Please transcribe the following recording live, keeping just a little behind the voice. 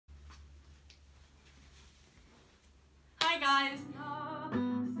guys,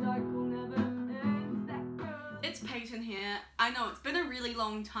 it's Peyton here. I know it's been a really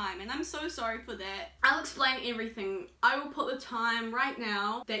long time and I'm so sorry for that. I'll explain everything. I will put the time right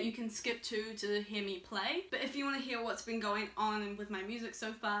now that you can skip to hear me play. But if you want to hear what's been going on with my music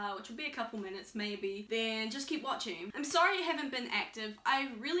so far, which will be a couple minutes maybe, then just keep watching. I'm sorry I haven't been active. I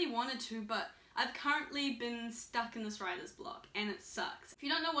really wanted to, but I've currently been stuck in this writer's block and it sucks. If you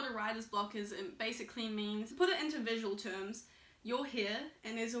don't know what a writer's block is, it basically means, to put it into visual terms, you're here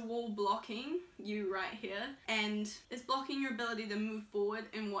and there's a wall blocking you right here and it's blocking your ability to move forward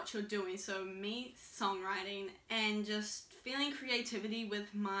in what you're doing. So me songwriting and just feeling creativity with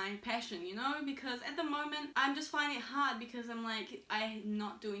my passion, you know, because at the moment I'm just finding it hard because I'm like, I'm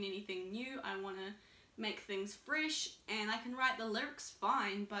not doing anything new. I want to make things fresh and I can write the lyrics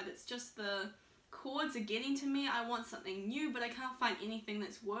fine, but it's just the chords are getting to me. I want something new, but I can't find anything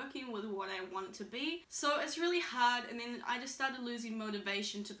that's working with what I want it to be. So it's really hard, and then I just started losing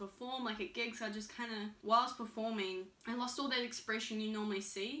motivation to perform. Like at gigs, I just kind of, while I was performing, I lost all that expression you normally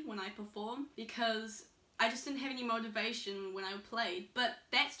see when I perform because I just didn't have any motivation when I played, but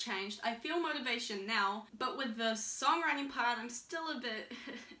that's changed. I feel motivation now, but with the songwriting part, I'm still a bit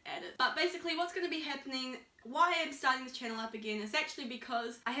at it. But basically what's going to be happening, why I'm starting this channel up again, is actually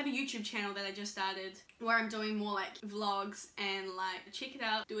because I have a YouTube channel that I just started where I'm doing more like vlogs and like check it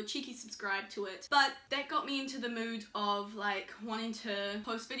out, do a cheeky subscribe to it. But that got me into the mood of like wanting to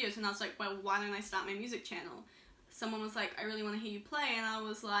post videos, and I was like, well, why don't I start my music channel? Someone was like, I really want to hear you play, and I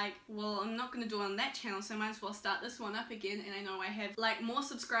was like, well, I'm not going to do it on that channel, so I might as well start this one up again. And I know I have like more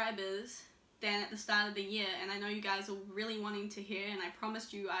subscribers than at the start of the year, and I know you guys are really wanting to hear, and I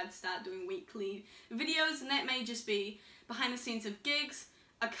promised you I'd start doing weekly videos, and that may just be behind the scenes of gigs,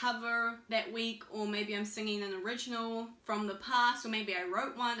 a cover that week, or maybe I'm singing an original from the past, or maybe I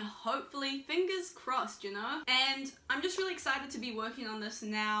wrote one, hopefully, fingers crossed, you know? And I'm just really excited to be working on this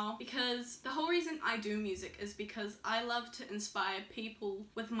now because the whole reason I do music is because I love to inspire people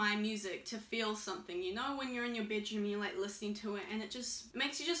with my music to feel something, you know, when you're in your bedroom, you're like listening to it and it just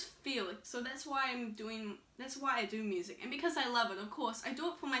makes you just feel it. So that's why I do music, and because I love it. Of course, I do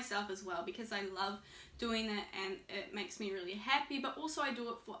it for myself as well because I love doing it and it makes me really happy, but also I do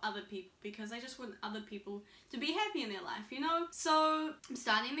it for other people because I just want other people to be happy in their life, you know? So I'm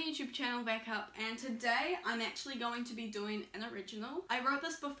starting the YouTube channel back up, and today I'm actually going to be doing an original. I wrote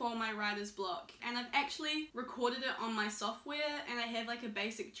this before my writer's block, and I've actually recorded it on my software, and I have like a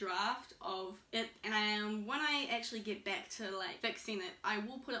basic draft of it, and when I actually get back to like fixing it, I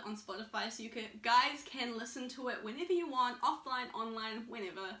will put it on Spotify so you guys can listen to it whenever you want, offline, online,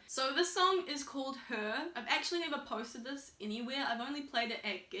 whenever. So this song is called Her. I've actually never posted this anywhere. I've only played it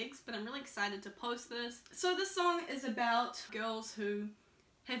at gigs, but I'm really excited to post this. So this song is about girls who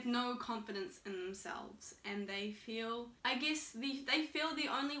have no confidence in themselves, and they feel, I guess, they feel the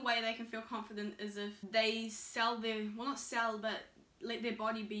only way they can feel confident is if they sell their, well, not sell, but let their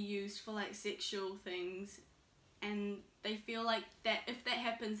body be used for like sexual things. And they feel like that if that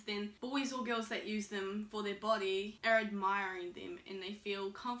happens, then boys or girls that use them for their body are admiring them and they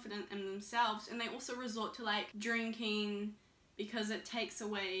feel confident in themselves, and they also resort to like drinking because it takes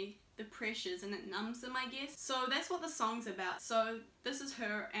away the pressures and it numbs them, I guess. So that's what the song's about. So this is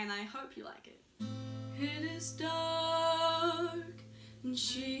Her, and I hope you like it. It is dark and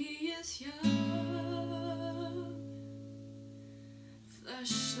she is young,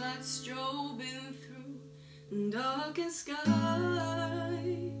 flashlights strobing through darkened skies.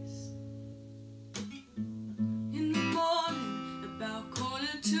 In the morning, about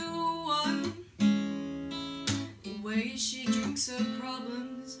 1:45, the way she drinks her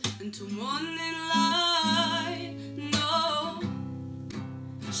problems into morning light. No,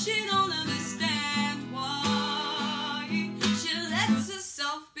 she don't understand why she lets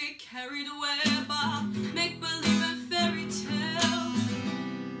herself be carried away by make-believe and fairy tale.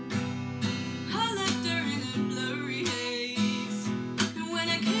 I left her in a blurry haze, and when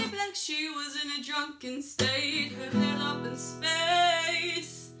I came back she was in a drunken state, her head up in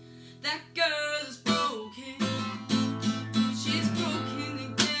space. That girl is broken, she's broken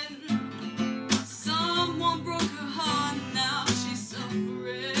again. Someone broke her heart, now she's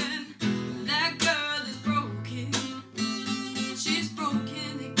suffering. That girl is broken, she's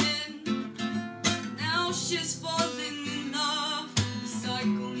broken again. Now she's falling in love, the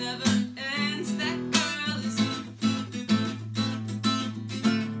cycle never ends. That girl is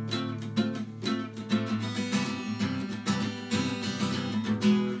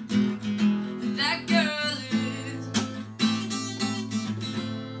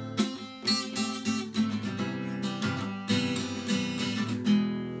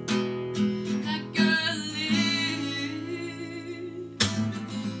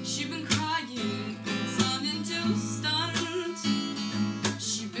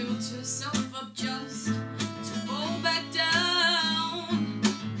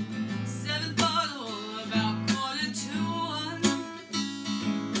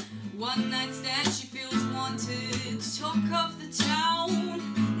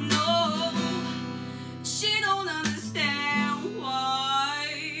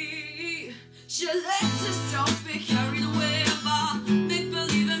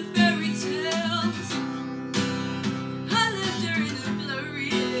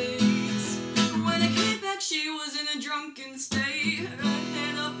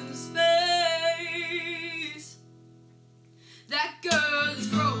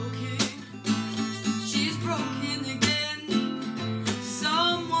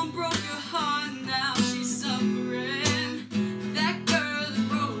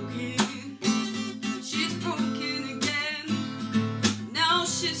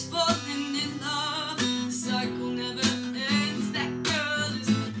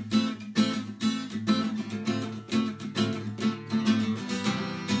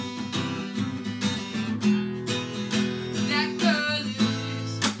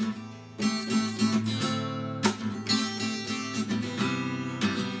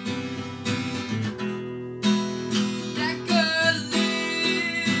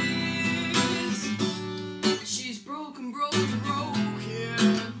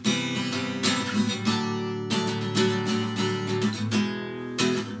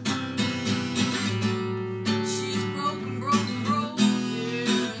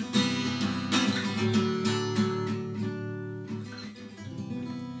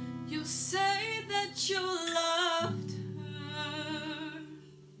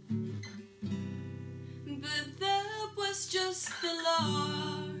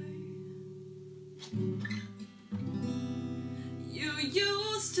You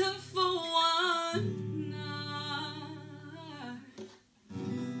used her for one night,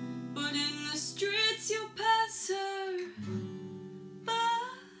 but in the streets you pass her by.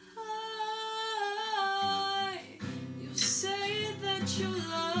 You say that you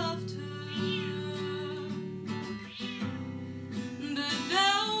loved her, but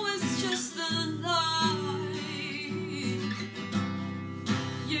that was just a lie.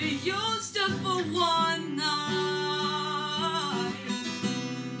 You used her for one night,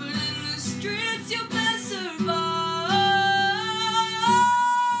 but in the streets you pass her by.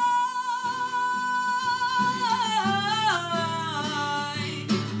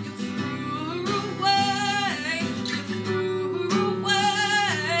 You threw her away, you threw her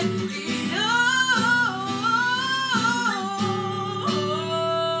away. Oh,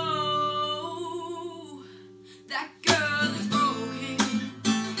 that girl is broken.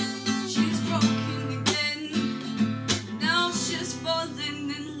 She's broken again. Now she's falling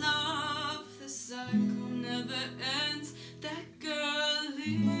in love. The cycle never ends. That girl is.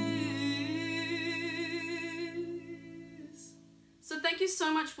 So thank you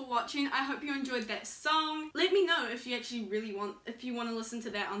so much for watching. I hope you enjoyed that song. Let me know if you actually really want to listen to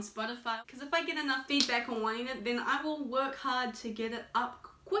that on Spotify, because if I get enough feedback on wanting it, then I will work hard to get it up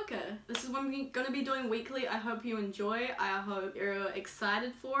quicker. This is what I'm going to be doing weekly. I hope you enjoy. I hope you're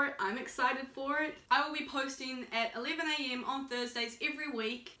excited for it. I'm excited for it. I will be posting at 11 AM on Thursdays every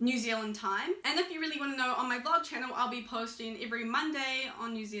week, New Zealand time. And if you really want to know, on my vlog channel, I'll be posting every Monday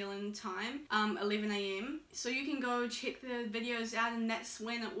on New Zealand time, 11 AM. So you can go check the videos out, and that's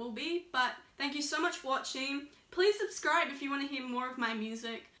when it will be. But thank you so much for watching. Please subscribe if you want to hear more of my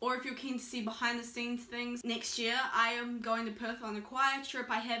music, or if you're keen to see behind the scenes things. Next year I am going to Perth on a choir trip.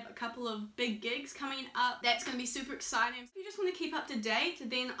 I have a couple of big gigs coming up. That's going to be super exciting. If you just want to keep up to date,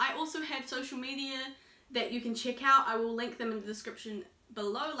 then I also have social media that you can check out. I will link them in the description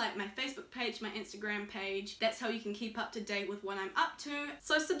below, like my Facebook page, my Instagram page. That's how you can keep up to date with what I'm up to.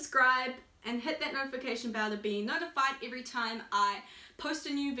 So subscribe and hit that notification bell to be notified every time I post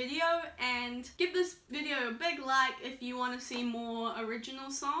a new video, and give this video a big like if you want to see more original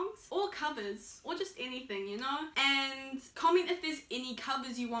songs or covers or just anything, you know, and comment if there's any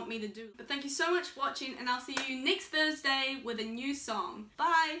covers you want me to do. But thank you so much for watching, and I'll see you next Thursday with a new song.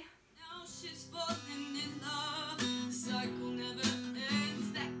 Bye. Now she's falling in love. Cycle